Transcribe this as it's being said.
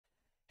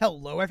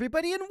Hello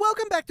everybody and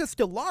welcome back to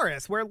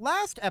Stellaris, where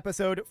last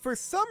episode, for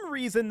some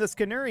reason the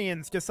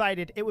Skanurians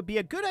decided it would be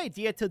a good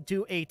idea to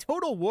do a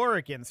total war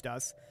against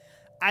us.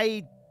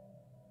 I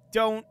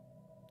don't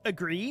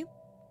agree.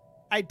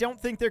 I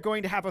don't think they're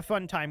going to have a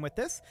fun time with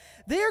this.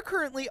 They are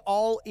currently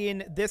all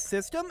in this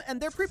system and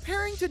they're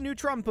preparing to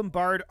neutron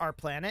bombard our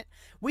planet.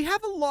 We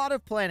have a lot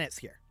of planets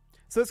here,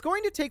 so it's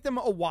going to take them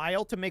a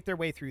while to make their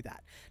way through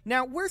that.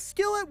 Now, we're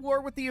still at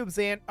war with the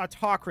Uzant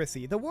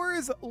autocracy. The war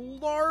is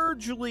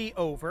largely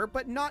over,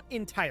 but not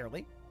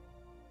entirely.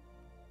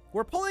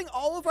 We're pulling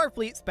all of our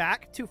fleets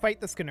back to fight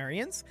the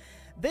Skanurians.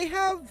 They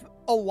have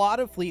a lot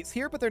of fleets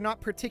here, but they're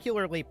not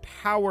particularly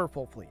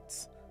powerful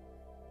fleets.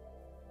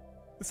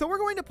 So we're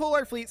going to pull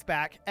our fleets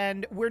back,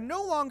 and we're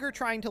no longer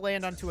trying to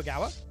land on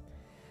Tuagawa.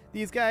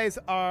 These guys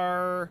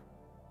are...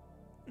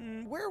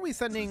 where are we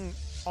sending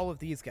all of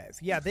these guys?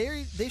 Yeah,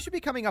 they should be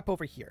coming up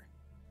over here.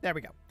 There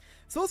we go.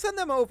 So we'll send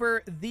them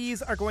over.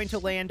 These are going to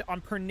land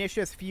on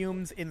pernicious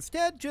fumes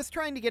instead, just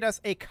trying to get us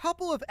a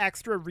couple of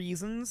extra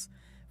reasons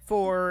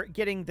for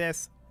getting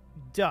this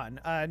done.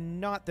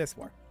 Not this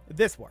war.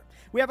 This war.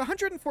 We have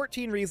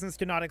 114 reasons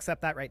to not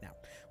accept that right now.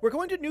 We're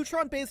going to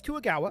neutron base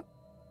Tuagawa,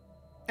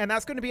 and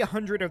that's going to be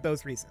 100 of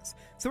those reasons.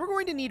 So we're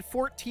going to need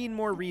 14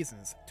 more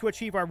reasons to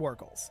achieve our war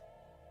goals.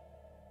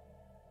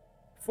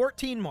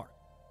 14 more.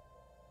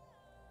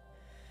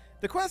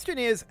 The question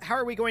is, how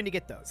are we going to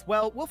get those?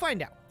 Well, we'll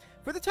find out.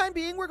 For the time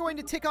being, we're going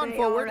to tick on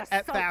forward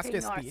at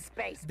fastest speed.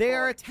 They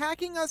are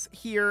attacking us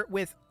here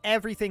with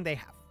everything they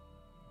have.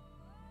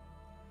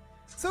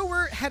 So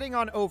we're heading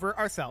on over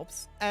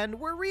ourselves, and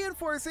we're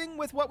reinforcing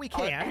with what we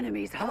can.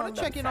 I want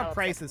to check in on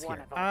prices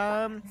here.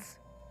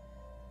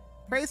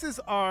 Prices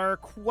are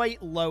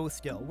quite low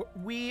still.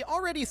 We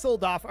already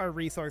sold off our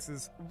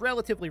resources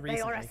relatively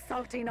recently.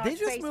 They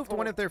just moved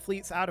one of their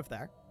fleets out of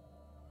there.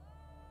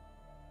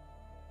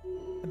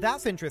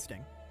 That's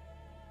interesting.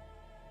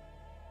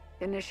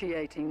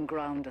 Initiating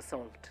ground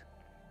assault.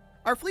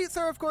 Our fleets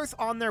are, of course,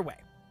 on their way.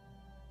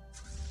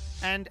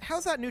 And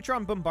how's that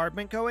neutron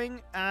bombardment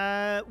going?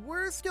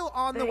 We're still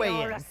on the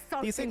way in.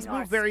 These things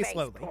move very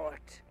slowly.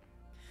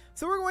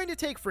 So we're going to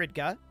take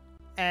Fridga,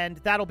 and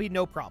that'll be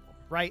no problem,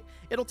 right?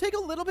 It'll take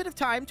a little bit of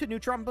time to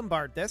neutron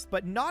bombard this,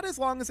 but not as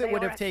long as it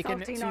would have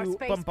taken to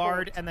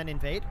bombard and then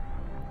invade.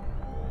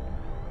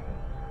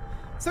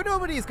 So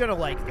nobody's gonna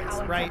like this,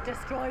 right?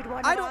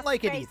 I don't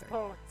like it either,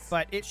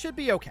 but it should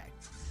be okay.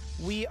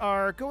 We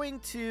are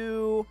going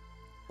to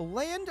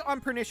land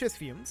on pernicious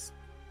fumes.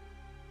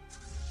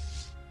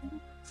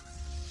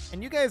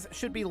 And you guys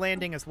should be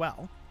landing as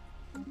well.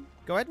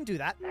 Go ahead and do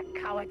that. The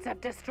cowards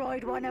have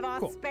destroyed one of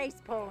our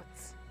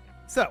spaceports.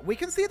 So we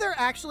can see they're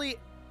actually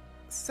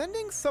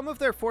sending some of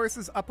their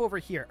forces up over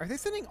here. Are they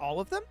sending all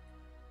of them?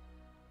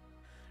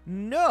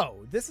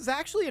 No, this is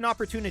actually an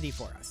opportunity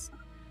for us.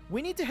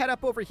 We need to head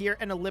up over here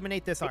and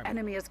eliminate this army. The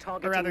enemy is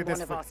targeting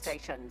one of our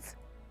stations.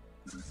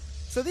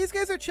 So these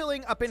guys are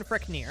chilling up in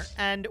Freknir,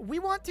 and we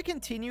want to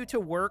continue to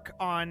work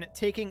on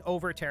taking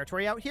over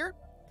territory out here.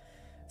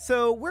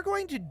 So we're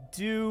going to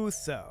do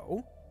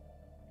so.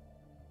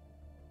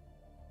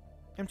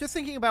 I'm just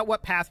thinking about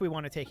what path we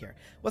want to take here.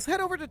 Let's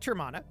head over to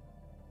Termana.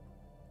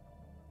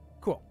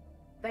 Cool.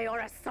 They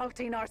are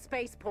assaulting our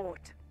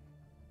spaceport.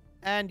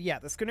 And yeah,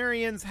 the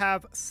Skanurians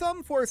have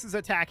some forces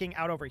attacking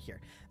out over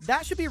here.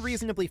 That should be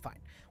reasonably fine.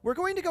 We're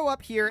going to go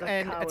up here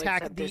and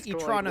attack the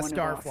Etrana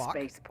Star Flock.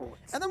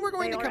 And then we're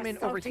going to come in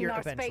over here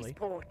eventually.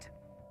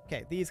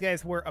 Okay, these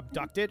guys were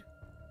abducted.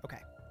 Okay.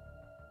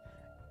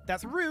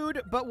 That's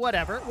rude, but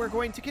whatever. We're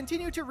going to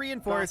continue to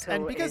reinforce,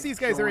 and because these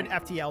guys are in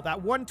FTL, that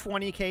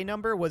 120k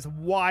number was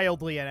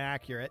wildly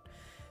inaccurate.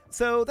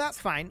 So that's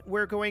fine.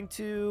 We're going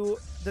to...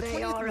 The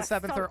 20th and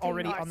the 7th are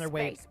already on their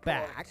way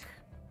back.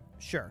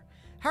 Sure.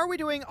 How are we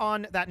doing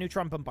on that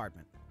neutron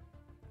bombardment?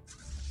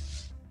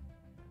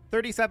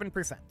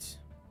 37%.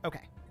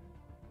 Okay.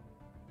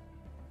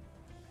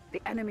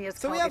 The enemy is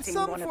so we have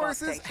some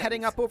forces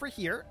heading up over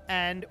here,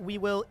 and we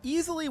will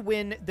easily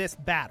win this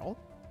battle.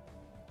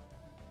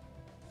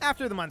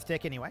 After the month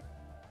tick, anyway.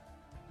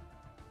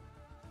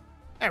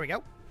 There we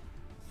go.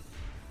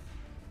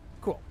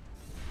 Cool.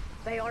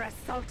 They are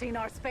assaulting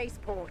our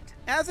spaceport.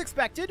 As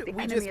expected,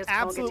 we just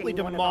absolutely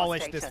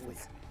demolished this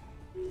fleet.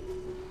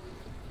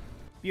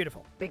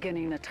 Beautiful.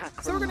 Beginning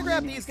attack. So we're going to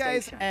grab these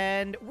guys,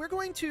 and we're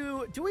going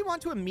to... Do we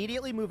want to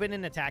immediately move in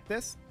and attack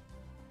this?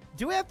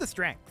 Do we have the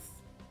strength?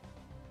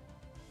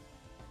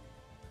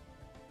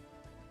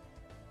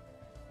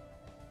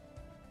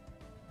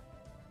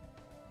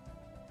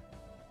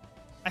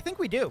 I think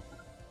we do.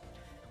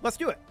 Let's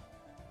do it.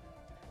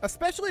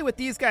 Especially with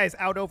these guys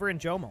out over in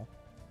Jomel.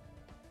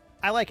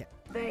 I like it.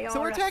 So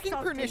we're attacking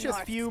pernicious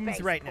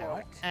fumes right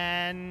now,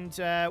 and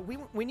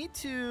we need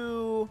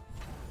to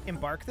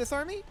embark this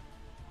army?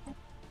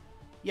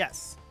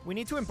 Yes, we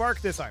need to embark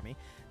this army.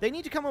 They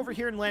need to come over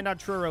here and land on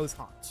Truro's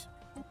haunt.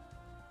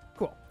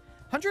 Cool.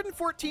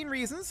 114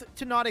 reasons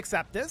to not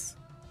accept this.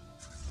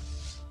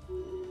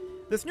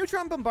 This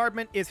neutron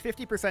bombardment is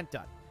 50%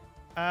 done.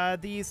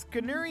 The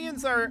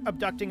Skanurians are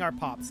abducting our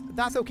pops.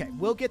 That's okay.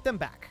 We'll get them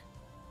back.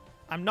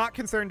 I'm not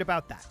concerned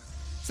about that.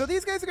 So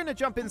these guys are going to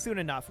jump in soon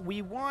enough.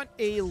 We want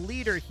a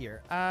leader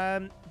here.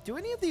 Do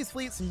any of these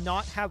fleets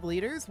not have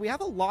leaders? We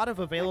have a lot of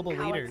available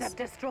leaders. Have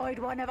destroyed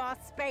one of our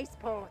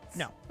spaceports.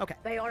 No. Okay.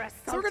 They are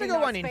so we're going to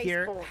go on in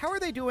here. How are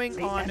they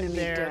doing on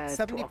their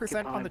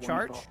 70% on the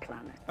charge?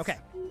 Okay.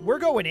 We're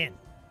going in.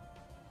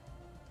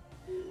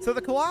 So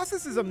the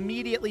Colossus is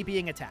immediately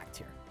being attacked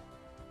here.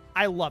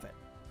 I love it.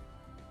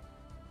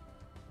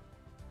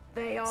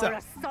 They are so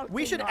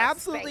we should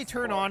absolutely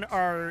turn on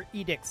our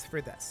edicts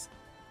for this.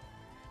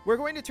 We're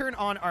going to turn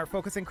on our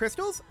focusing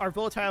crystals, our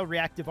volatile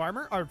reactive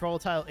armor, our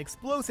volatile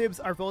explosives,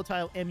 our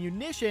volatile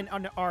ammunition,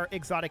 and our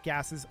exotic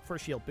gases for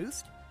shield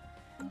boost.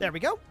 There we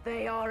go.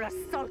 They are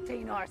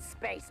assaulting our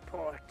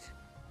spaceport.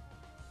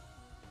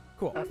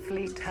 Cool. A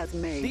fleet has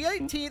made the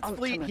 18th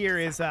fleet here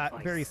is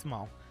very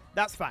small.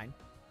 That's fine.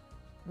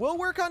 We'll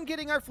work on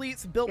getting our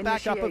fleets built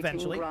back up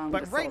eventually,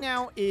 but right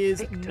now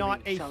is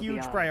not a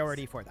huge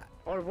priority for that.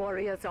 Our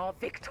warriors are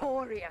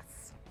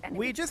victorious.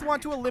 We just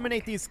want to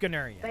eliminate these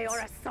Skanurians. They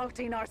are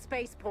assaulting our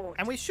spaceport.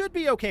 And we should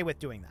be okay with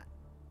doing that.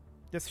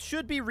 This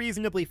should be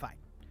reasonably fine.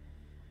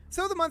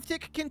 So the month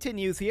tick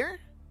continues here.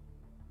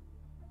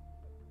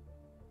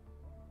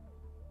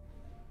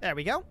 There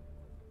we go.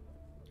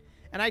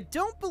 And I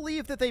don't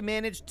believe that they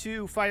managed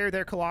to fire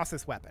their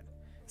Colossus weapon.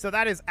 So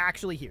that is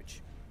actually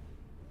huge.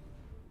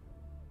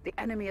 The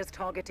enemy is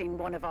targeting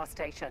one of our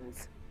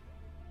stations.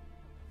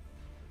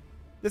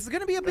 This is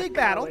going to be a big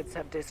battle. The cowards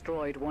have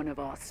destroyed one of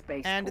our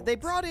spaceports. And they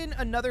brought in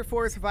another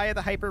force via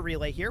the hyper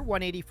relay here,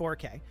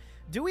 184K.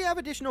 Do we have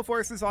additional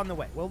forces on the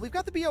way? Well, we've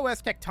got the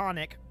BOS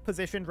Tectonic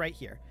positioned right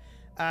here.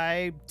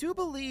 I do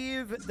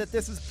believe that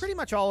this is pretty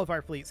much all of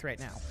our fleets right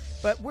now.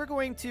 But we're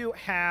going to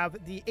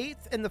have the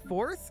 8th and the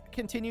 4th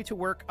continue to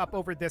work up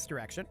over this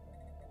direction,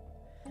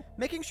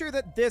 making sure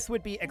that this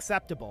would be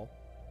acceptable.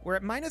 We're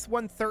at minus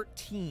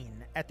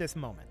 113 at this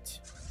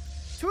moment.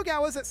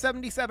 Tuagawa's at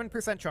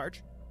 77%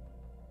 charge.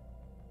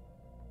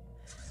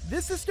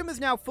 This system is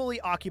now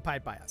fully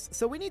occupied by us,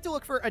 so we need to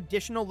look for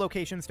additional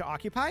locations to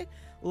occupy,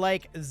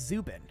 like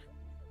Zubin.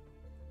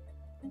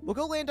 We'll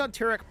go land on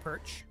Turek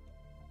Perch,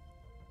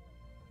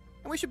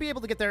 and we should be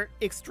able to get there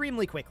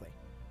extremely quickly.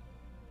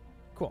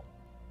 Cool.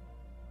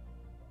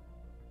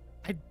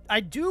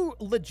 I do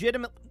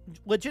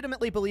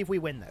legitimately believe we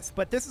win this,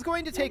 but this is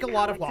going to take a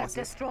lot of losses.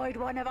 Destroyed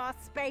one of our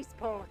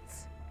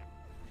spaceports.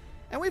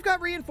 And we've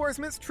got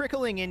reinforcements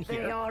trickling in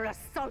here. They are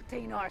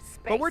assaulting our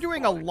spaceport. But we're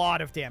doing a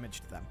lot of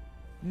damage to them.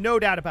 No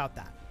doubt about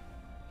that.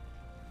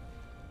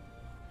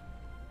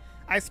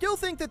 I still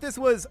think that this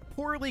was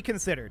poorly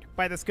considered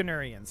by the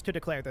Skanurians to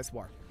declare this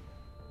war.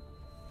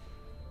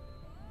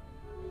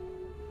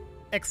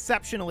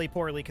 Exceptionally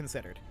poorly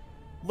considered.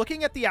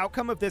 Looking at the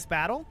outcome of this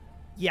battle,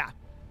 yeah,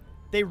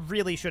 they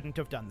really shouldn't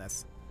have done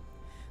this.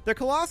 The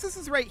Colossus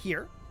is right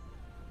here.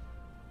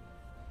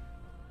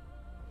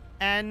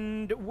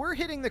 And we're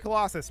hitting the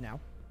Colossus now.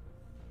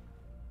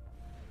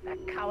 The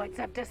cowards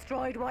have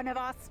destroyed one of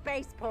our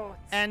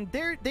spaceports. And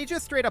they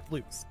just straight up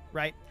lose,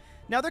 right?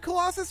 Now, the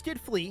Colossus did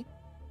flee.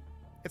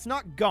 It's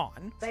not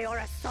gone. They are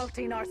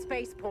assaulting our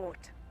spaceport.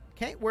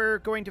 Okay, we're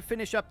going to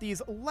finish up these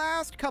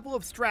last couple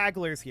of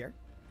stragglers here.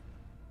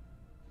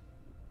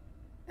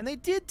 And they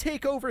did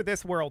take over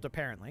this world,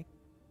 apparently.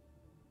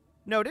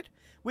 Noted.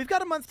 We've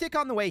got a month tick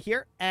on the way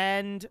here,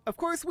 and of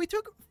course, we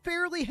took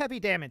fairly heavy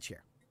damage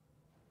here.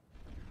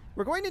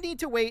 We're going to need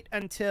to wait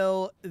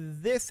until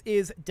this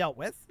is dealt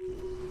with.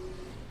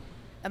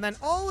 And then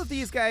all of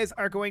these guys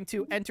are going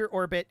to enter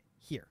orbit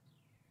here.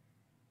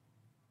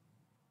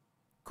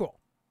 Cool.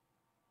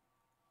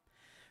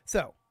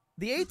 So,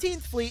 the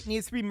 18th fleet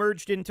needs to be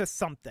merged into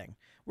something.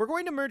 We're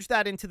going to merge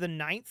that into the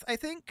 9th, I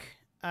think.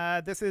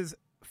 This is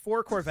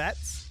 4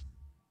 corvettes.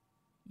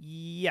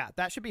 Yeah,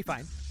 that should be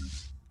fine.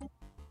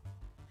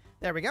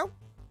 There we go.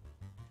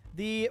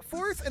 The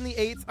 4th and the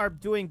 8th are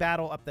doing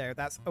battle up there.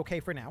 That's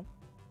okay for now.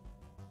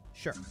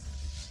 Sure.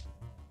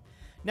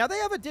 Now they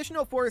have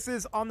additional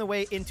forces on the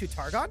way into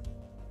Targon,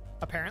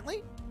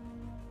 apparently.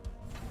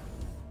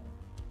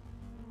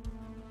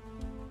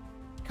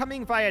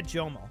 Coming via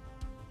Jomel.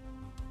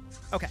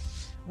 Okay.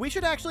 We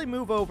should actually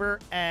move over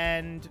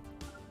and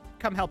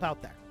come help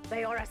out there.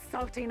 They are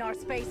assaulting our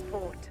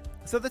spaceport.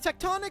 So the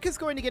Tectonic is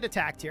going to get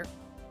attacked here.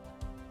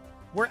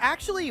 We're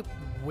actually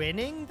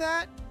winning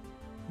that,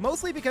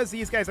 mostly because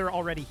these guys are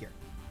already here.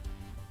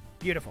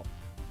 Beautiful.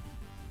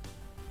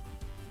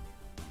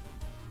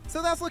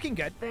 So that's looking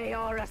good. They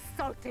are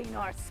assaulting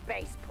our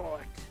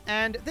spaceport.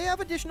 And they have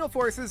additional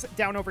forces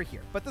down over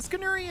here. But the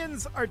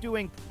Skanurians are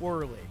doing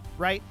poorly,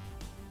 right?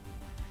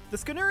 The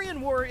Skanurian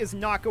war is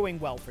not going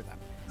well for them.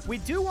 We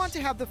do want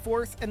to have the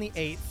 4th and the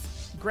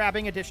 8th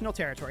grabbing additional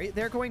territory.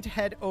 They're going to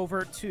head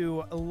over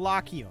to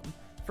Lachium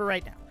for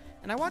right now.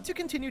 And I want to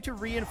continue to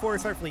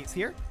reinforce our fleets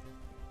here.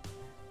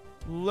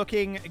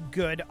 Looking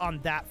good on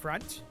that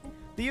front.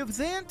 The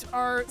Uvzant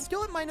are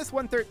still at minus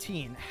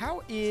 113.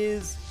 How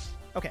is...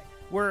 Okay.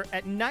 We're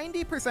at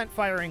 90%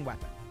 firing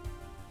weapon.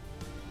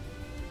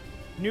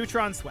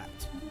 Neutron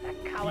swept.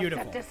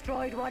 Beautiful.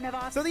 Destroyed one of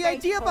our so the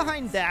idea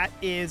behind that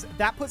is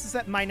that puts us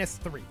at minus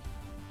 3.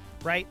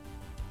 right?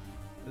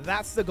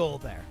 That's the goal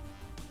there.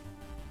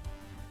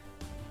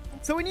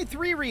 So we need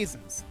 3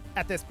 reasons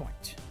at this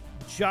point.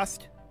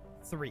 Just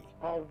 3.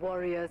 Our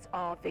warriors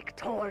are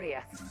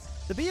victorious.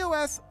 The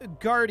BOS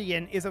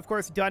Guardian is, of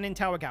course, done in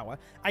Tawagawa.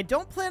 I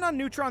don't plan on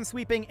neutron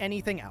sweeping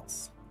anything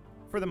else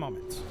for the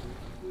moment.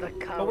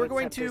 But we're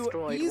going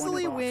to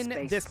easily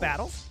win this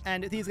battle,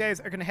 and these guys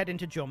are going to head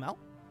into Jomel.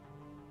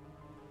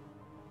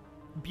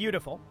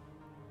 Beautiful.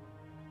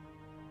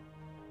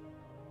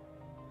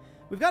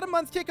 We've got a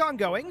month tick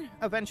ongoing.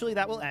 Eventually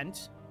that will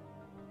end.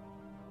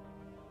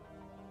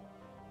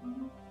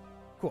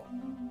 Cool.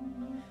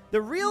 The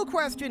real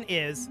question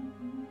is,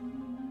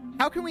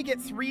 how can we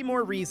get 3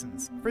 more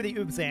reasons for the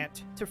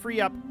Ubzant to free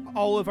up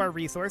all of our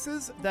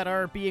resources that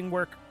are being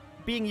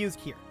used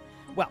here?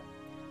 Well,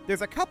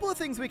 there's a couple of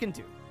things we can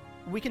do.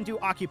 We can do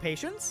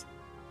occupations,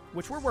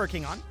 which we're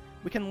working on.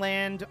 We can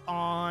land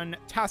on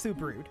Tasu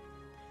Brood.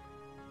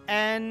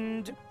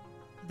 And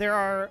there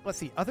are, let's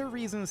see, other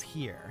reasons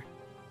here.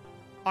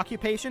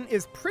 Occupation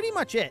is pretty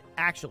much it,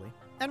 actually,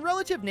 and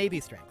relative Navy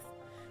strength.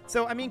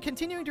 So, I mean,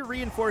 continuing to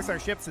reinforce our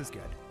ships is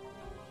good.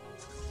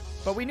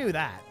 But we knew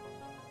that.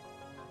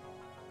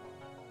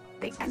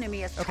 The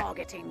enemy is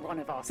targeting one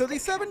of our So the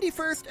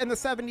 71st and the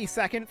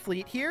 72nd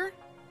Fleet here,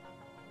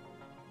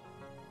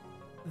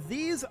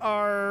 these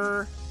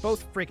are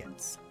both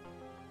frigates.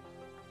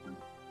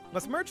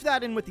 Let's merge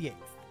that in with the 8th.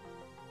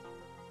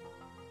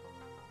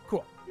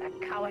 Cool. The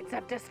cowards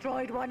have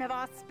destroyed one of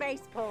our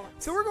spaceports.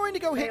 So we're going to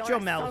go hit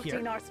Jomel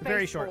here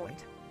very shortly.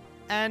 Port.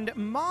 And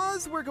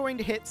Maz we're going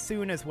to hit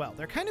soon as well.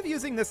 They're kind of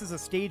using this as a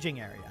staging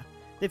area.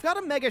 They've got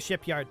a mega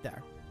shipyard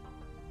there.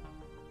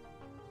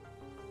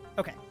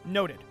 Okay,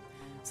 noted.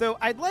 So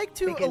I'd like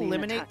to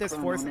eliminate this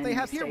force that they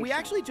have here. We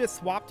actually just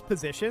swapped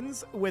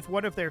positions with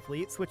one of their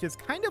fleets, which is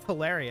kind of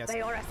hilarious.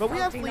 But we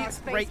have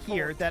fleets right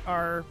here that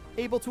are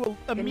able to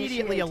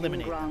immediately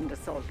eliminate them. Ground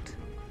assault.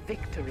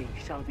 Victory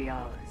shall be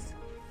ours.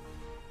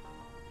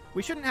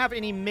 We shouldn't have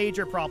any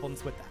major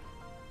problems with that.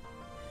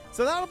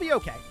 So that'll be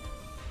okay.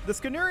 The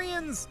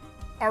Skanurians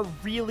are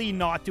really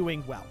not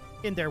doing well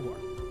in their war.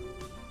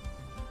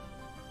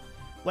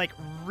 Like,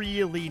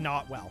 really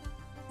not well.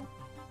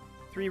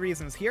 3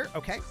 reasons here,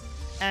 okay.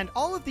 And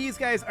all of these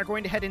guys are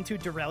going to head into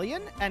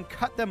Durelian and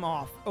cut them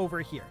off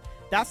over here.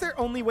 That's their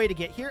only way to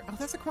get here. Oh,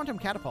 that's a quantum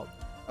catapult.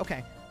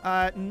 Okay,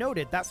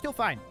 noted. That's still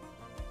fine.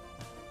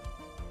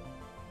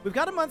 We've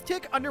got a month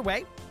tick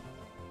underway.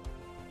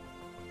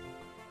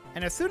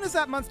 And as soon as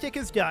that month tick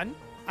is done,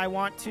 I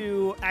want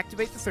to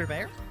activate the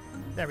Surveyor.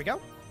 There we go.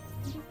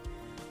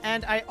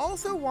 And I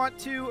also want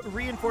to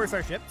reinforce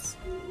our ships.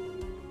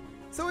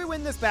 So we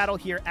win this battle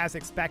here as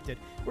expected.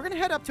 We're going to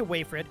head up to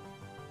Wayfrid.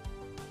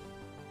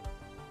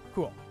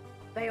 Cool.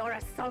 They are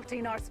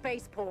assaulting our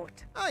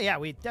spaceport. Oh yeah,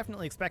 we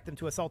definitely expect them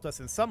to assault us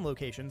in some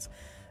locations.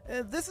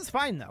 This is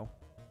fine, though.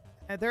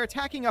 They're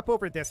attacking up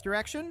over this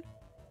direction.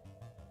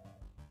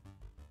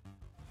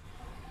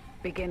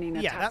 Beginning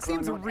yeah, that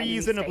seems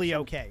reasonably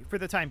okay for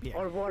the time being.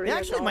 They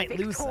actually might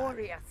lose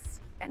that.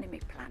 Enemy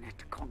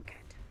planet conquered.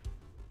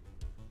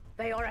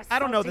 They are I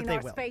don't know that they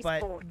will,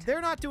 spaceport. but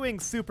they're not doing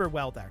super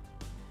well there.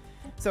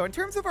 So in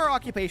terms of our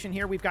occupation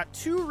here, we've got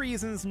 2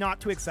 reasons not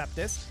to accept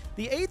this.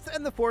 The 8th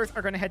and the 4th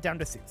are going to head down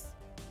to Sooth.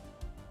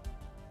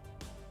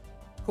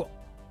 Cool.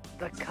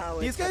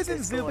 These guys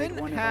in Zubin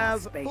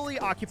have fully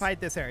occupied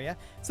this area,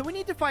 so we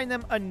need to find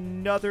them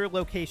another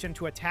location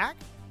to attack,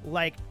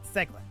 like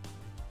Seglin.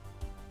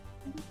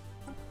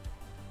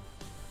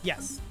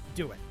 Yes,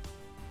 do it.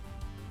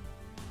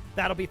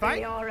 That'll be fine.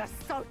 They are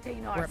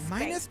assaulting our We're at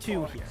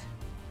 -2 here.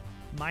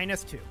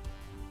 -2.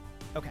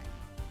 Okay.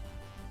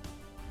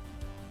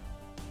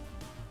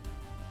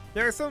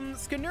 There are some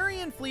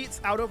Skanurian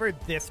fleets out over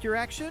this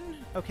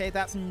direction. Okay,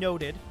 that's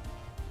noted.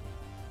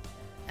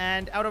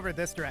 And out over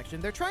this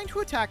direction. They're trying to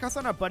attack us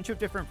on a bunch of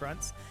different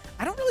fronts.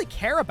 I don't really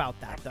care about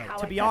that, though,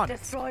 to be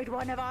honest. Destroyed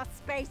one of our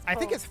I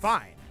think it's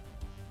fine.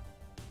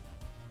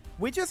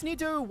 We just need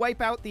to wipe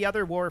out the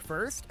other war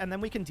first, and then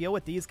we can deal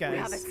with these guys we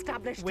have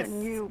established with a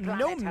new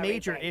no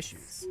major base.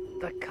 issues.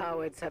 The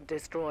cowards have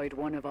destroyed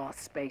one of our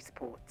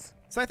spaceports.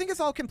 So I think it's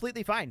all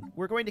completely fine.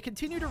 We're going to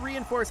continue to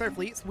reinforce our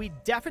fleets. We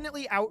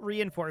definitely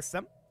out-reinforce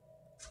them.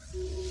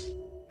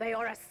 They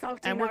are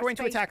assaulting and we're going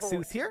to attack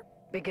Sooth here.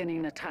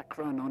 Beginning attack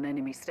run on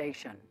enemy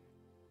station.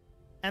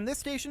 And this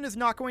station is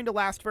not going to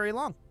last very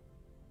long.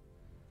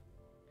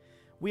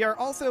 We are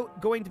also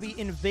going to be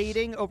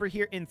invading over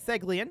here in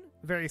Theglian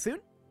very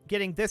soon.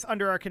 Getting this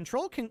under our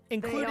control,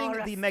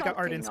 including the Mega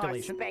Art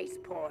installation.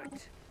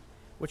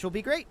 Which will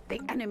be great.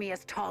 The enemy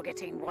is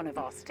targeting one of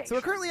our stations. So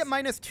we're currently at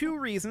 -2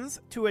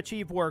 reasons to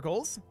achieve war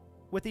goals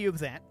with the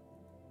Ubzant.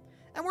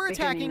 And we're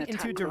attacking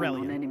into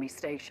Durelian. Enemy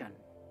station.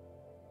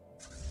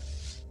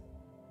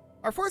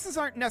 Our forces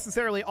aren't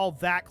necessarily all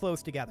that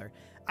close together.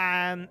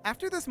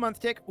 After this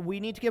month tick, we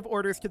need to give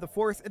orders to the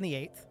 4th and the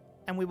 8th,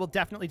 and we will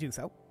definitely do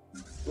so.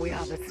 We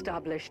have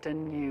established a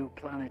new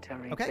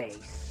planetary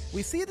base.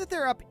 We see that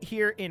they're up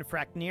here in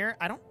Fraknir.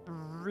 I don't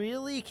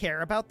really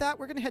care about that.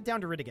 We're going to head down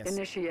to Ridigus.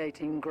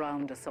 Initiating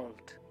ground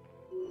assault.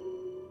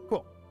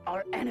 Cool.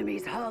 Our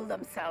enemies hurl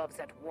themselves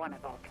at one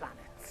of our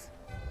planets.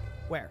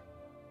 Where?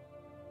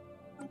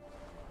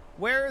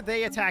 Where are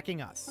they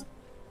attacking us?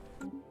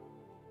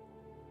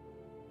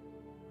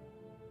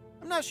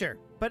 I'm not sure,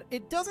 but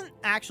it doesn't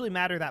actually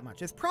matter that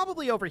much. It's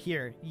probably over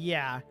here.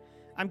 Yeah.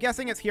 I'm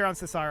guessing it's here on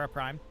Sisara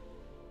Prime.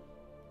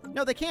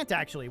 No, they can't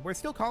actually. We're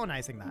still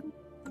colonizing that.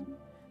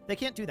 They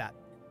can't do that.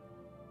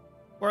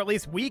 Or at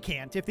least we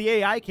can't. If the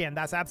AI can,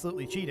 that's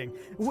absolutely cheating.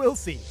 We'll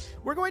see.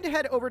 We're going to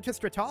head over to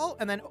Stratal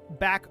and then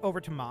back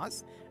over to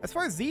Maz. As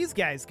far as these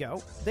guys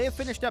go, they have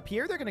finished up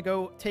here. They're going to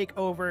go take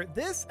over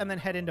this and then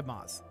head into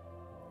Maz.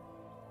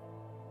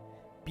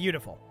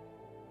 Beautiful.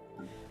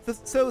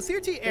 So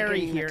Sirti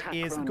Eri here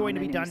is going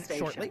to be done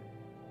shortly.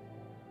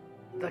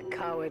 The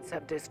cowards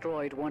have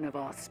destroyed one of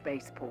our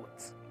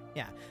spaceports.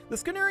 Yeah, the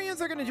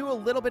Skanurians are going to do a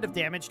little bit of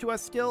damage to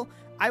us still.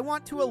 I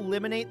want to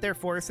eliminate their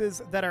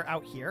forces that are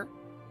out here.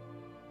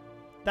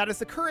 That is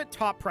the current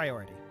top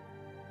priority.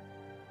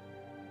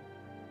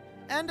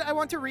 And I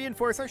want to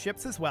reinforce our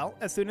ships as well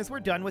as soon as we're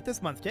done with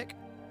this month tick.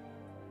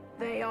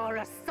 They are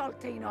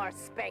assaulting our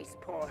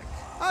spaceport.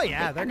 Oh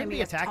yeah, they're going to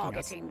be attacking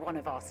us. One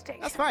of our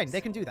stations. That's fine,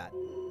 they can do that.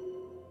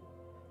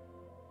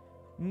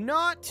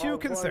 Not too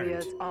concerned.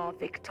 Warriors are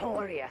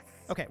victorious.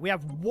 Okay, we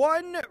have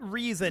one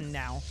reason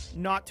now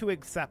not to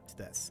accept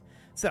this.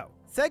 So,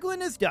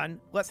 Seglin is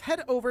done. Let's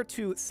head over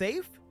to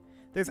Safe.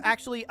 There's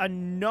actually a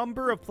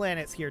number of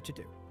planets here to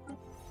do.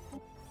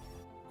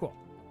 Cool.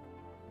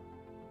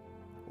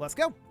 Let's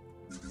go.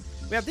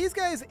 We have these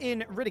guys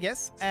in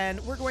Ridigus, and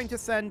we're going to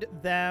send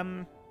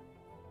them...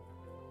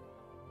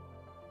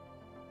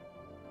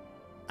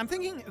 I'm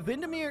thinking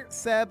Vindemir,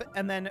 Seb,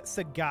 and then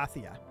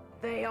Sagathia.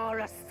 They are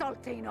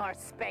assaulting our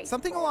space.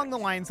 Something along the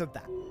lines of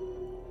that.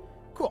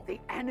 Cool. The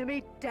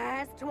enemy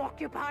dares to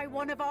occupy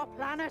one of our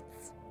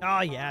planets.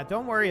 Oh yeah,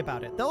 don't worry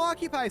about it. They'll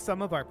occupy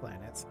some of our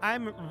planets.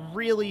 I'm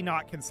really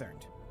not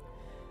concerned.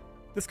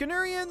 The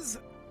Skanurians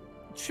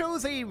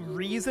chose a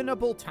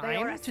reasonable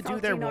time to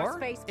do their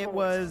war. It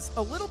was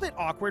a little bit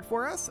awkward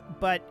for us,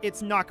 but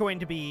it's not going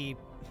to be...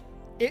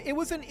 It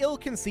was an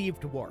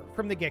ill-conceived war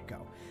from the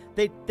get-go.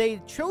 They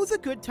chose a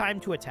good time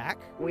to attack.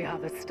 We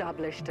have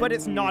established but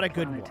it's not a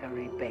good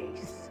war.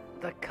 Base.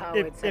 The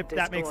cowards if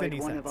that makes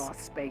any sense. Of our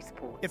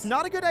spaceports. It's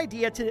not a good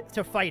idea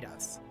to fight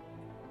us.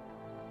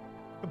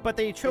 But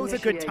they chose a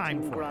good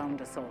time for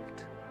ground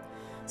assault.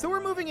 So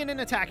we're moving in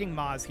and attacking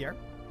Maz here.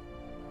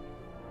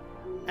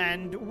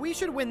 And we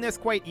should win this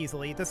quite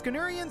easily. The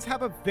Skanurians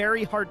have a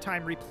very hard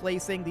time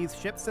replacing these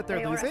ships that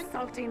they're losing.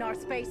 Assaulting our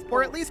spaceport.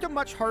 Or at least a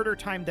much harder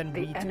time than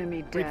we do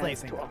enemy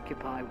replacing to them.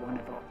 Occupy one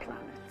of our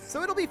planets.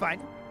 So it'll be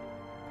fine.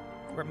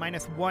 We're at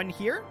 -1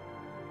 here.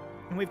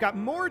 And we've got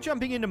more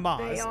jumping into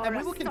Maz. And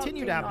we will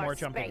continue to have more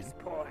jumping in.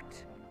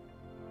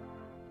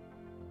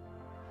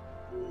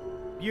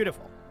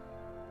 Beautiful.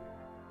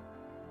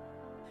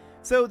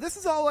 So this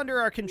is all under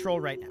our control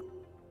right now.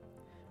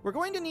 We're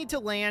going to need to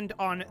land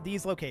on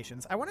these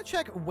locations. I want to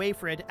check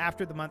Wayfrid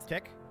after the month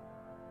tick.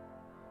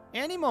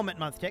 Any moment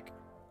month tick.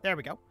 There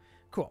we go.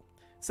 Cool.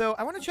 So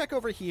I want to check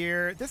over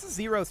here. This is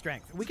 0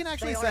 strength. We can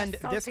actually send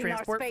this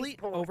transport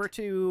fleet over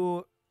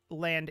to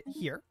land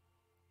here.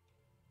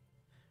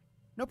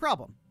 No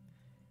problem.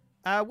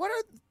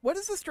 What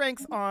is the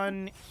strength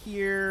on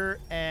here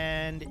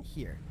and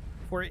here?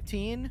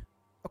 14?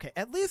 Okay,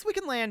 at least we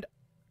can land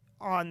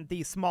on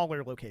the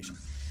smaller location.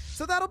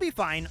 So that'll be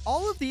fine.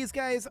 All of these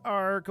guys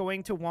are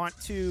going to want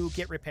to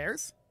get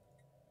repairs.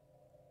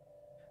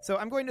 So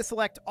I'm going to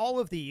select all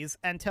of these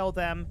and tell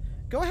them,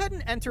 go ahead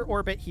and enter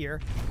orbit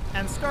here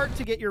and start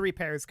to get your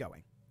repairs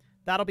going.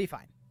 That'll be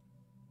fine.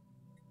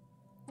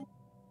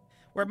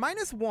 We're at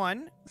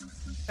 -1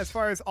 as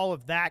far as all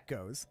of that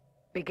goes.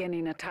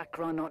 Beginning attack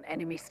run on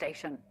enemy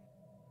station.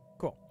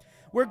 Cool.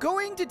 We're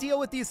going to deal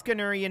with these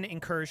Skanurian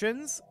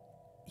incursions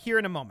here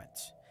in a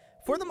moment.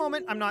 For the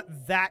moment, I'm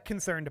not that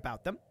concerned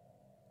about them.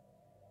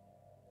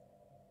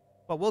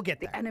 But we'll get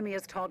there. The enemy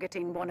is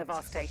targeting one of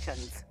our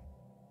stations.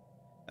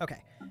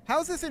 Okay.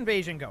 How's this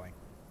invasion going?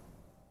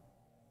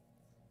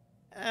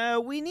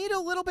 We need a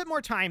little bit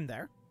more time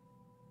there.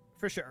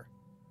 For sure.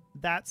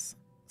 That's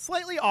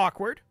slightly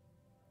awkward.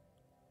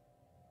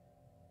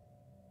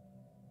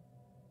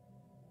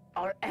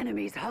 Our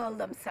enemies hurl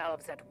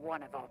themselves at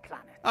one of our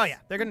planets. Oh yeah,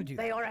 they're going to do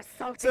that. They are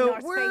assaulting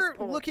our spaceport.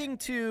 So we're looking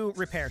to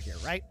repair here,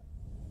 right?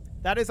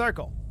 That is our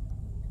goal.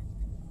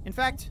 In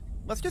fact,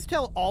 let's just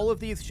tell all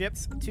of these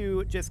ships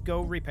to just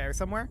go repair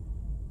somewhere.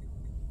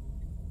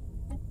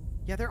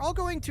 Yeah, they're all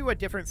going to a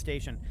different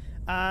station.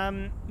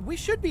 We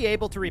should be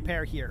able to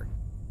repair here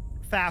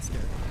faster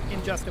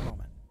in just a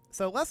moment.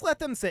 So let's let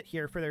them sit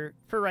here for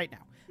right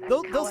now.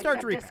 They'll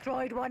start to repair.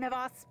 Destroyed one of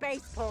our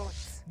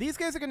spaceports. These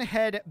guys are going to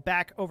head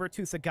back over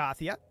to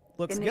Sagathia.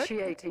 Looks good.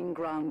 Initiating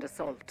ground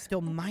assault.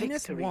 Still -1.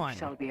 Victory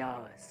shall be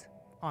ours.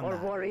 Our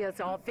warriors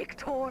are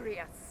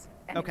victorious.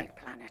 Enemy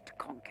planet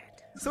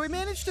conquered. So we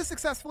managed to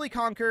successfully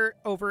conquer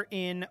over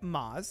in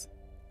Maz.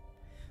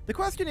 The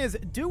question is,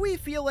 do we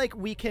feel like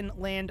we can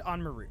land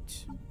on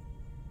Marut?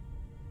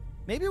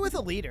 Maybe with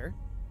a leader.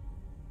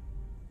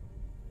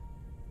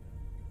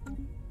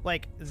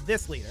 Like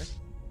this leader.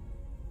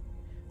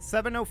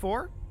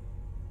 704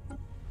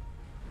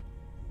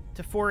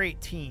 to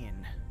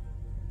 418.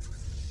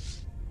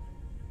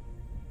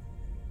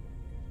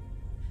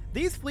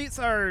 These fleets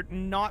are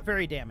not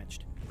very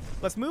damaged.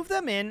 Let's move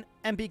them in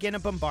and begin a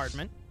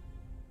bombardment,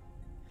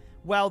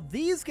 while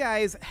these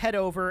guys head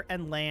over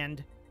and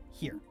land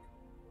here.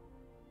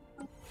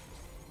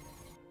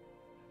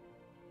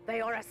 They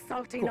are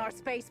assaulting our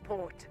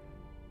spaceport.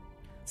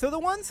 So the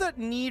ones that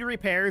need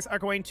repairs are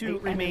going to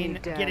remain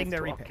getting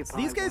their repairs.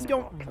 These guys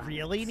don't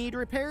really need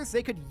repairs.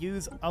 They could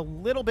use a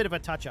little bit of a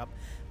touch-up,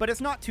 but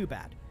it's not too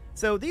bad.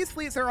 So these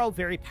fleets are all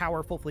very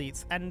powerful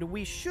fleets, and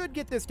we should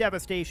get this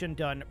devastation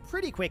done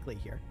pretty quickly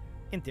here,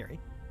 in theory.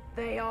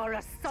 They are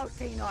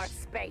assaulting our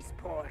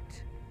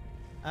spaceport.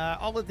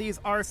 All of these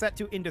are set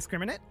to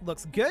indiscriminate.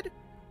 Looks good.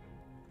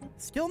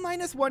 Still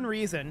 -1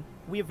 reason.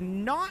 We have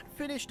not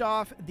finished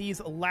off these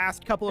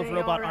last couple of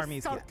robot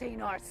armies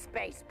yet. Our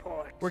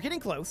spaceport. We're getting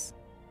close.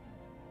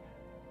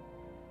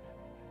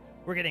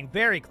 We're getting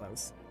very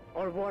close.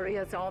 Our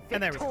warriors are victorious.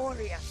 And there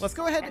we go. Let's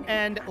go ahead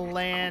and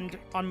land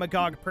on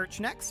Magog Perch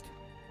next.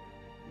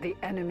 The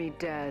enemy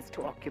dares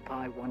to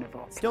occupy one of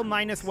our Still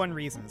 -1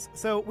 reasons.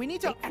 So we need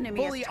to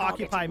fully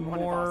occupy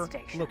more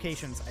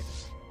locations, I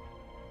think.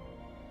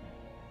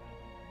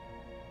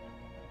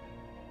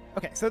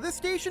 Okay, so this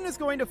station is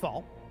going to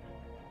fall.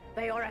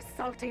 They are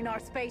assaulting our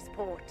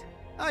spaceport.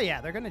 Oh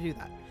yeah, they're going to do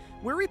that.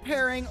 We're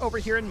repairing over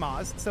here in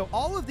Maz, so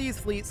all of these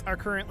fleets are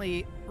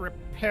currently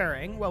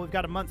repairing. Well, we've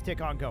got a month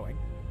tick ongoing,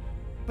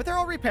 but they're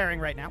all repairing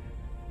right now.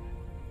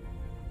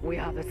 We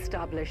have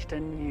established a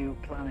new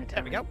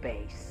planetary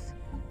base.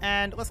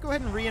 And let's go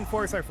ahead and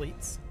reinforce our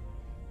fleets.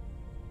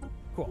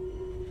 Cool.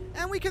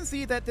 And we can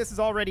see that this is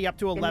already up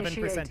to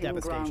 11%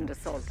 devastation.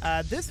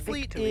 This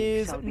fleet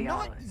is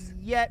not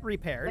yet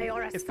repaired.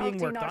 It's being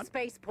worked on.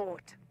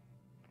 Spaceport.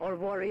 Our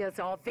warriors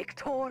are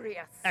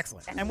victorious.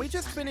 Excellent. And we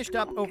just finished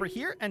up over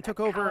here and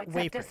took over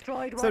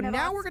Wayford. So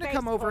now we're going to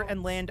come over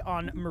and land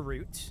on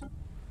Marut.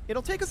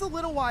 It'll take us a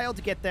little while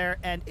to get there,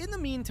 and in the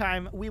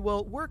meantime, we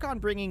will work on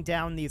bringing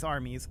down these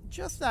armies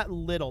just that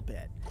little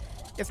bit.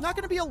 It's not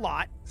going to be a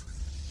lot,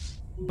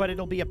 but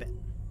it'll be a bit.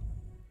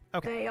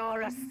 Okay. They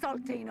are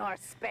assaulting our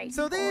space.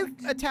 So they've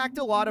attacked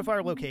a lot of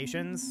our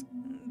locations.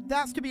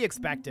 That's to be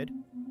expected.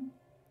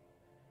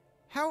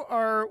 How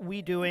are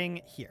we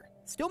doing here?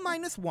 Still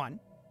 -1.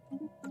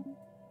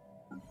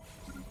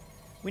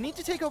 We need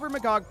to take over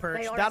Magog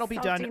Perch. That'll be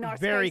done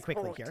very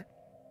quickly here.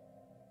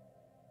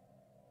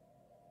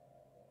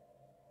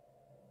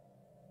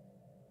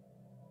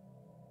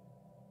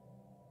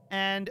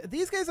 And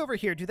these guys over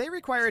here, do they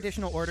require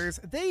additional orders?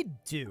 They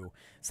do.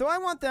 So I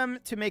want them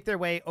to make their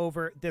way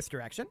over this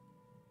direction.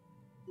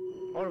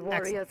 Our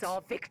warriors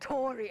are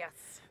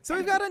victorious. So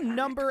we've got a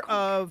number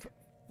of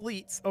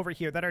fleets over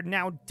here that are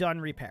now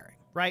done repairing,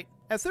 right?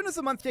 As soon as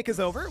the month tick is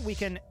over, we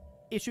can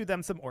issue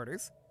them some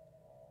orders.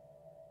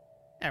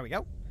 There we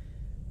go.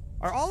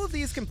 Are all of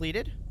these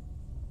completed?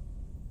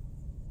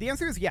 The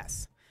answer is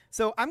yes.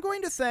 So I'm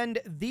going to send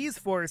these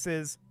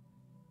forces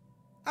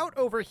out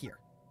over here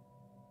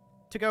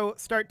to go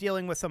start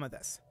dealing with some of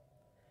this.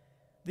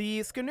 The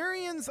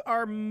Skanurians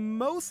are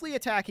mostly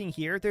attacking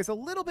here. There's a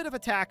little bit of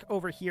attack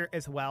over here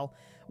as well.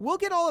 We'll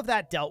get all of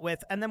that dealt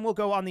with, and then we'll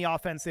go on the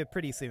offensive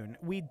pretty soon.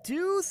 We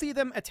do see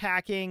them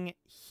attacking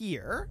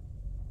here.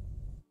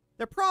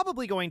 They're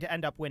probably going to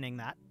end up winning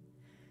that.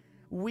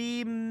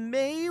 We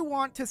may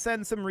want to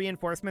send some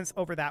reinforcements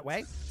over that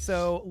way.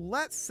 So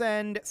let's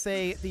send,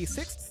 say, the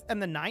 6th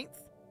and the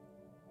 9th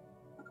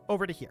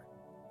over to here.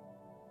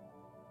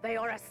 They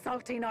are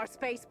assaulting our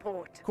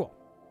spaceport. Cool.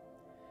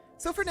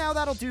 So for now,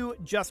 that'll do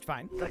just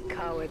fine. The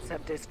cowards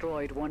have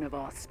destroyed one of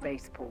our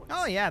spaceports.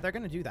 Oh yeah, they're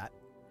going to do that.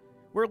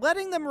 We're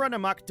letting them run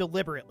amok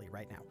deliberately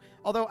right now.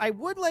 Although I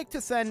would like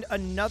to send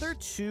another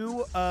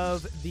 2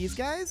 of these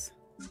guys.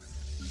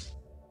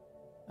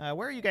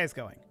 Where are you guys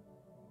going?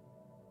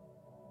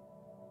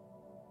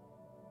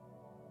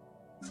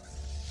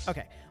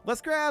 Okay,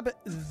 let's grab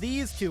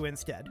these 2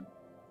 instead.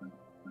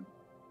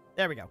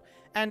 There we go.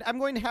 And I'm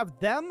going to have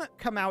them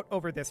come out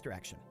over this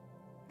direction.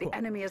 The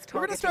enemy is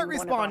We're going to start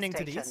responding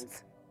to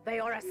these. They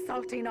are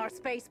assaulting our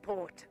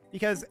spaceport.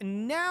 Because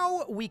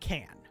now we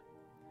can.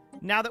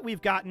 Now that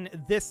we've gotten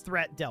this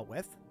threat dealt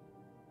with.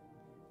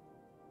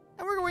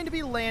 And we're going to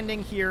be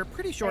landing here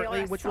pretty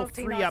shortly, which will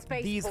free up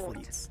these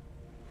fleets.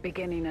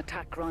 Beginning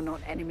attack run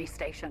on enemy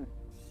station.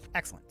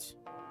 Excellent.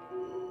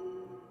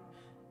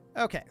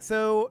 Okay,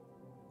 so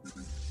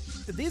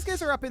these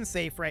guys are up in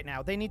safe right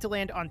now. They need to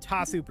land on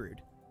Tasu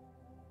Brood.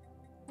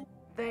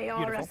 They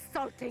are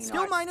assaulting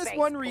Still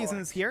 -1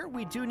 reasons here.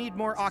 We do need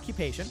more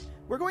occupation.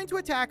 We're going to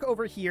attack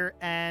over here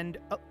and,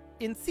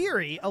 in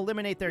theory,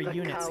 eliminate their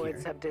units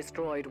here. Have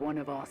destroyed one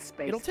of our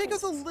spaceports. It'll take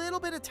us a little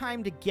bit of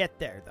time to get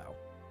there, though.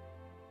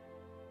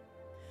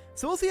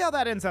 So we'll see how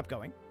that ends up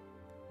going.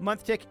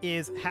 Month tick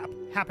is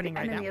happening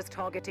right now. The enemy is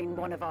targeting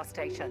one of our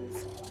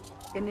stations.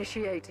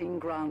 Initiating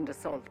ground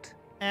assault.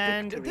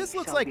 And this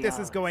looks like this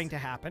is going to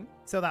happen,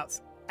 so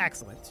that's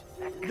excellent.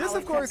 This,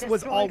 of course,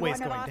 was always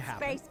going to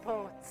happen.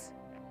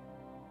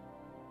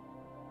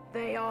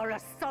 They are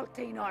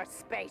assaulting our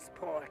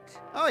spaceport.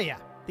 Oh yeah,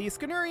 the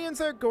Skanurians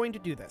are going to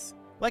do this.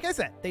 Like I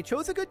said, they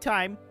chose a good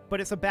time,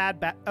 but it's a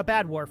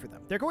bad war for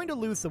them. They're going to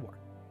lose the war.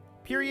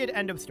 Period,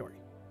 end of story.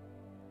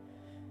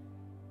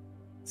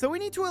 So we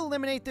need to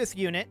eliminate this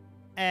unit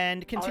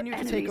and continue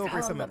to take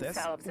over some of this.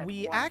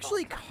 We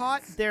actually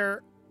caught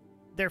their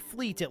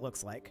fleet, it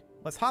looks like.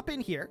 Let's hop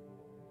in here.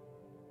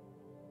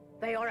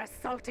 They are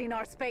assaulting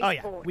our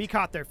spaceport. Oh yeah, we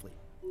caught their fleet.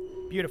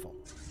 Beautiful.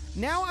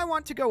 Now I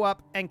want to go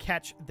up and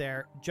catch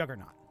their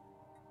juggernaut.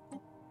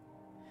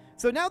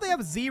 So now they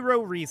have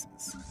 0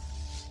 reasons.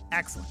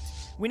 Excellent.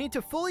 We need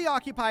to fully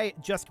occupy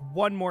just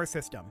one more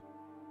system.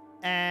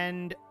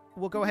 And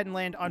we'll go ahead and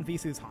land on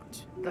Visu's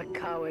haunt. The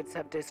cowards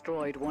have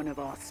destroyed one of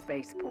our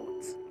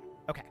spaceports.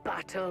 Okay.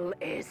 Battle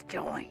is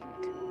joined.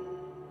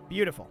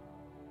 Beautiful.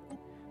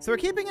 So we're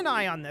keeping an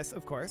eye on this,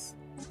 of course.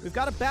 We've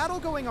got a battle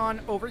going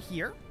on over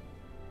here.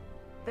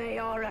 They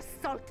are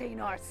assaulting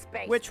our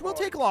spaceport. Which will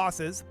take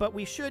losses, but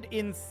we should,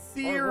 in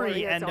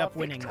theory, end up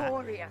winning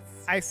that.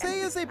 I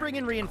say as they bring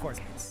in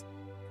reinforcements.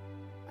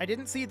 I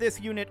didn't see this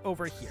unit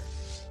over here.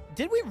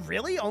 Did we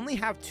really only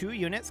have 2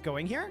 units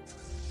going here?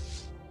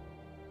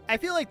 I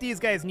feel like these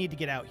guys need to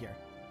get out here.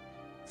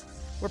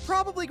 We're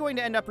probably going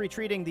to end up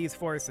retreating these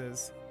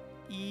forces.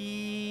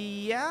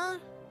 Yeah?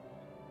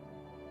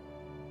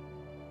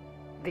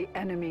 The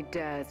enemy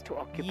dares to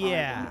occupy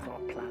one of our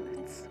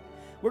planets.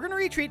 We're going to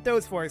retreat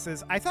those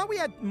forces. I thought we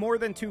had more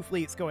than 2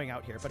 fleets going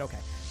out here, but okay.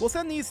 We'll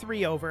send these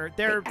 3 over.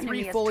 They're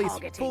 3 fully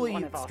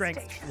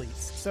strength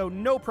fleets, so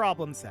no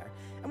problems there.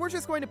 And we're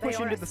just going to push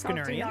into the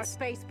Skanurians.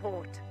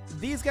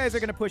 These guys are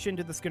going to push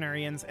into the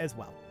Skanurians as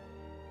well.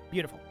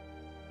 Beautiful.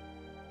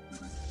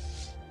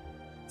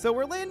 So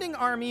we're landing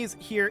armies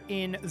here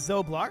in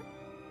Zoblar.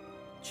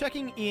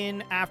 Checking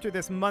in after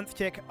this month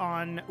tick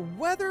on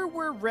whether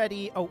we're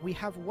ready. Oh, we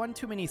have 1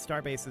 too many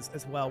starbases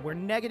as well. We're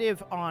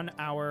negative on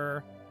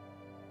our...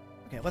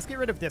 Okay, let's get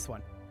rid of this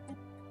one.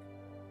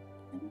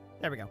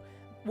 There we go.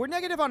 We're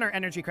negative on our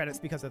energy credits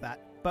because of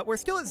that, but we're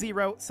still at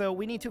 0, so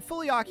we need to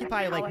fully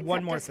occupy like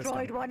 1 more system,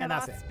 and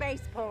that's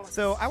it.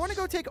 So I want to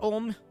go take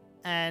Ulm,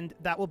 and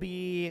that will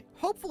be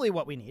hopefully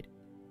what we need.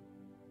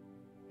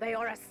 They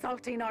are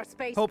assaulting our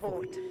spaceport.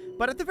 Hopefully.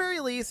 But at the very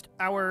least,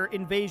 our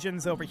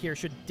invasions over here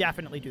should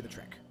definitely do the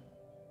trick.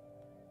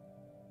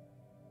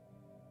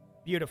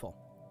 Beautiful.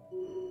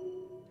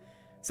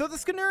 So the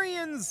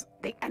Skanurians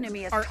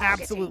are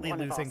absolutely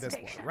losing this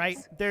war, right?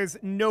 There's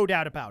no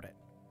doubt about it.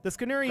 The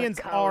Skanurians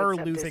are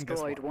losing this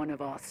war. One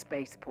of our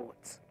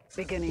spaceports.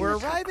 We're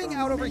arriving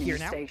out over here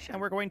now, and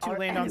we're going to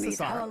land on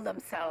Sassara.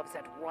 Themselves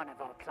at one of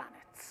our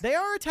planets. They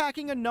are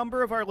attacking a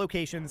number of our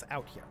locations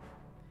out here.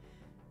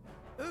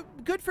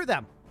 Good for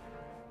them.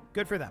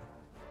 Good for them.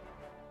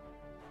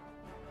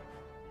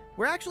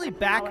 We're actually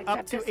back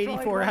up to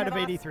 84 out of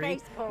 83.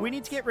 We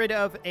need to get rid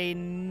of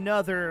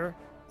another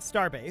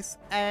starbase,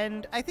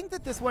 and I think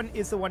that this one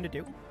is the one to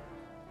do.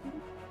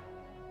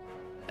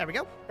 There we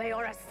go. They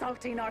are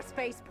assaulting our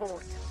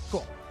spaceport.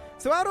 Cool.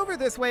 So out over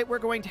this way, we're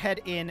going to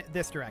head in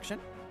this direction.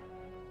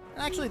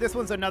 And actually, this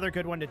one's another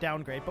good one to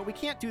downgrade, but we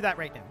can't do that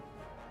right now.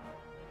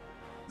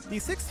 The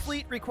 6th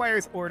Fleet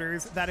requires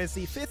orders. That is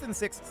the 5th and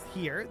 6th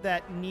here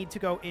that need to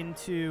go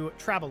into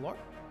Travelor.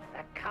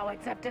 The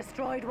cowards have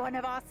destroyed one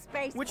of our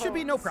spaceports. Which should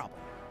be no problem.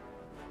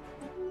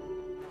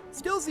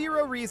 Still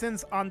 0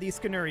 reasons on the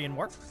Skanurian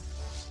War.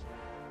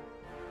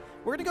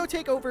 We're going to go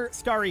take over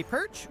Starry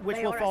Perch, which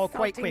will fall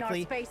quite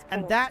quickly,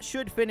 and that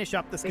should finish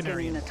up the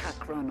Skanurian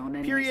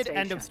War. Period,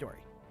 end of story.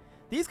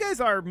 These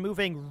guys are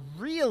moving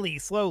really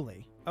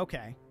slowly.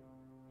 Okay.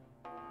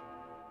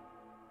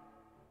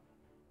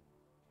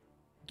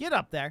 Get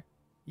up there.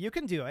 You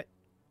can do it.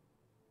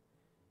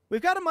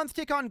 We've got a month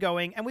tick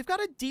ongoing, and we've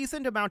got a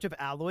decent amount of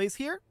alloys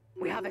here.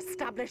 We have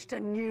established a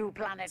new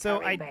planetary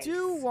So I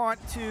do want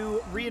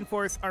to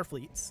reinforce our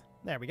fleets.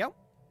 There we go.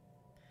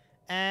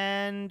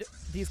 And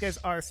these guys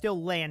are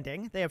still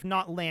landing. They have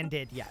not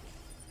landed yet.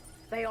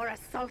 They are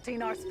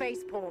assaulting our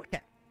spaceport.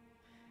 Okay.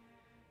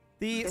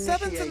 The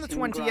 7th and the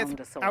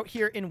 20th out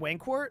here in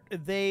Wancourt,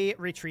 they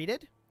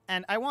retreated.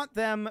 And I want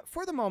them,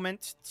 for the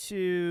moment,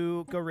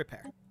 to go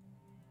repair.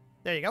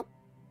 There you go.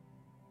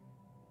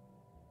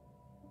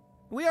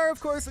 We are,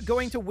 of course,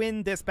 going to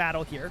win this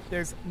battle here.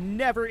 There's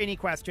never any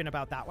question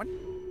about that one.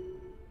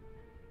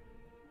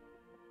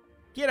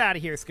 Get out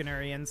of here,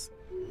 Skanurians.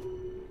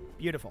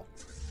 Beautiful.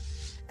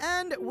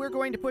 And we're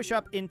going to push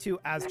up into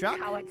Azjak. The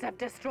cowards have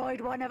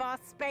destroyed one of our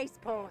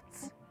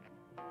spaceports.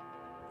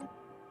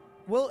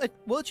 We'll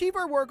achieve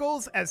our war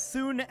goals as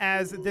soon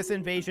as this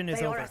invasion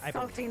is over, I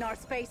believe. Our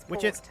spaceport.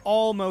 Which it's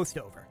almost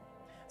over.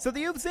 So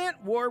the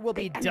Uvzant War will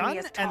be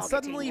done, and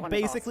suddenly,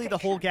 basically, the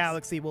whole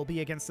galaxy will be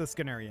against the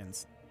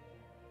Skanurians.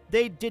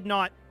 They did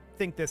not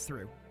think this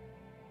through.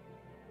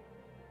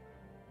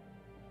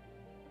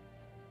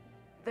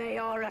 They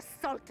are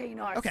assaulting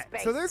our Okay,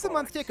 so there's a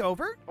month tick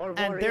over,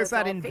 and there's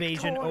that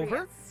invasion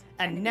over,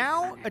 and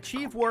now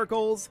achieve war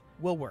goals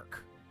will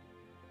work.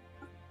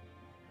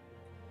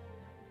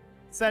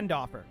 Send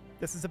offer.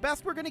 This is the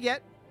best we're going to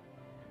get.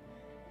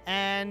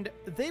 And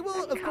they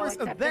will, of course,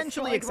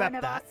 eventually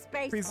accept that.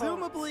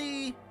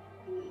 Presumably,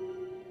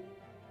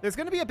 there's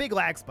going to be a big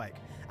lag spike.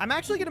 I'm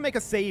actually going to make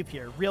a save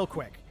here real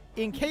quick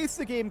in case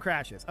the game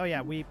crashes. Oh,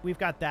 yeah, we've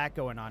got that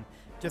going on.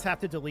 Just have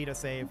to delete a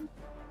save.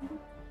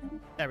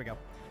 There we go.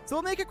 So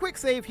we'll make a quick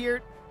save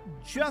here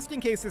just in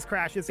case this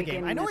crashes the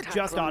game. I know it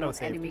just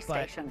auto-saved,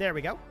 but there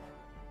we go.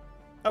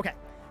 Okay,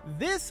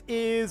 this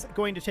is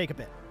going to take a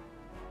bit.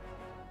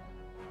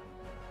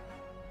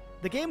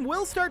 The game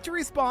will start to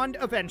respond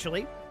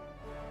eventually,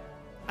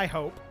 I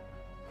hope.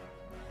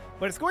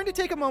 But it's going to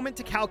take a moment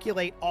to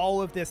calculate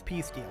all of this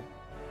peace deal.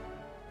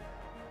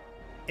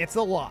 It's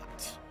a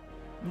lot.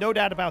 No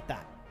doubt about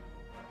that.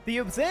 The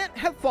Ubzant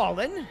have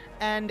fallen,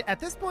 and at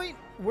this point,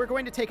 we're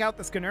going to take out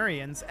the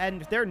Skanurians,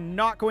 and they're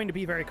not going to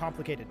be very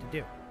complicated to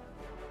do.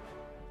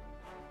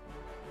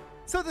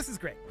 So this is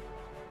great.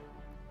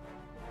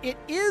 It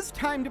is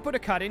time to put a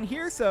cut in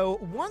here, so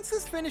once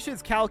this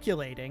finishes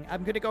calculating,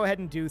 I'm going to go ahead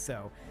and do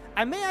so.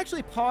 I may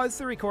actually pause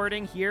the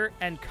recording here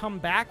and come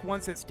back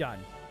once it's done.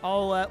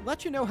 I'll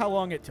let you know how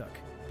long it took.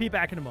 Be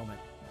back in a moment.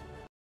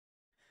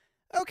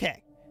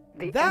 Okay,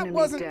 that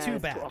wasn't too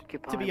bad,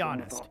 to be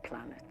honest.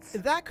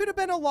 That could have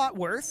been a lot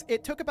worse.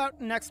 It took about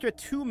an extra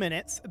 2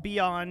 minutes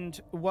beyond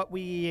what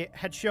we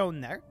had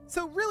shown there.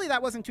 So really,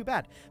 that wasn't too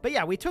bad. But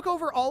yeah, we took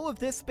over all of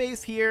this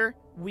space here.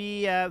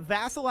 We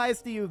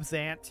vassalized the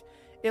Ubzant.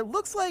 It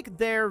looks like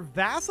their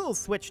vassals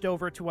switched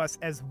over to us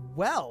as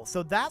well,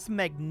 so that's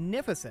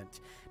magnificent.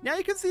 Now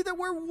you can see that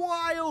we're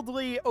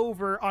wildly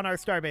over on our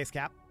starbase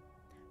cap.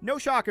 No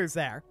shockers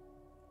there.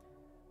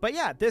 But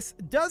yeah, this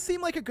does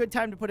seem like a good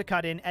time to put a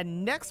cut in,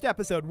 and next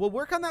episode we'll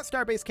work on that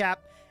starbase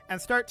cap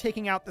and start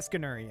taking out the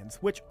Skanurians,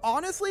 which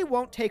honestly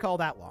won't take all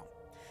that long.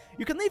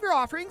 You can leave your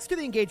offerings to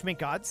the engagement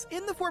gods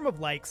in the form of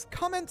likes,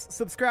 comments,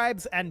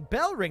 subscribes, and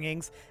bell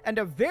ringings, and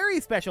a very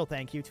special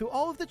thank you to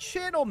all of the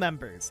channel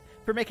members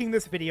for making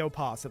this video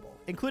possible,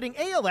 including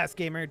ALS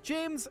Gamer,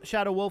 James,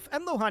 Shadow Wolf,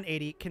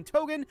 Lohan80,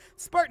 Kentogan,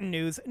 Spartan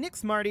News, Nick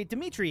Smarty,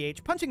 Dimitri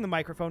H, Punching the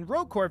Microphone,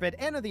 Rogue Corvid,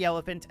 Anna the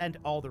Elephant, and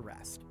all the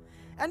rest.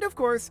 And of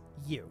course,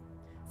 you.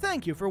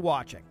 Thank you for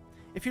watching.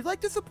 If you'd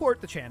like to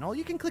support the channel,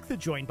 you can click the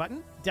join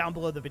button down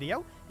below the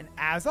video, and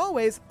as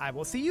always, I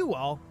will see you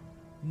all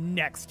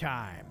next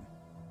time.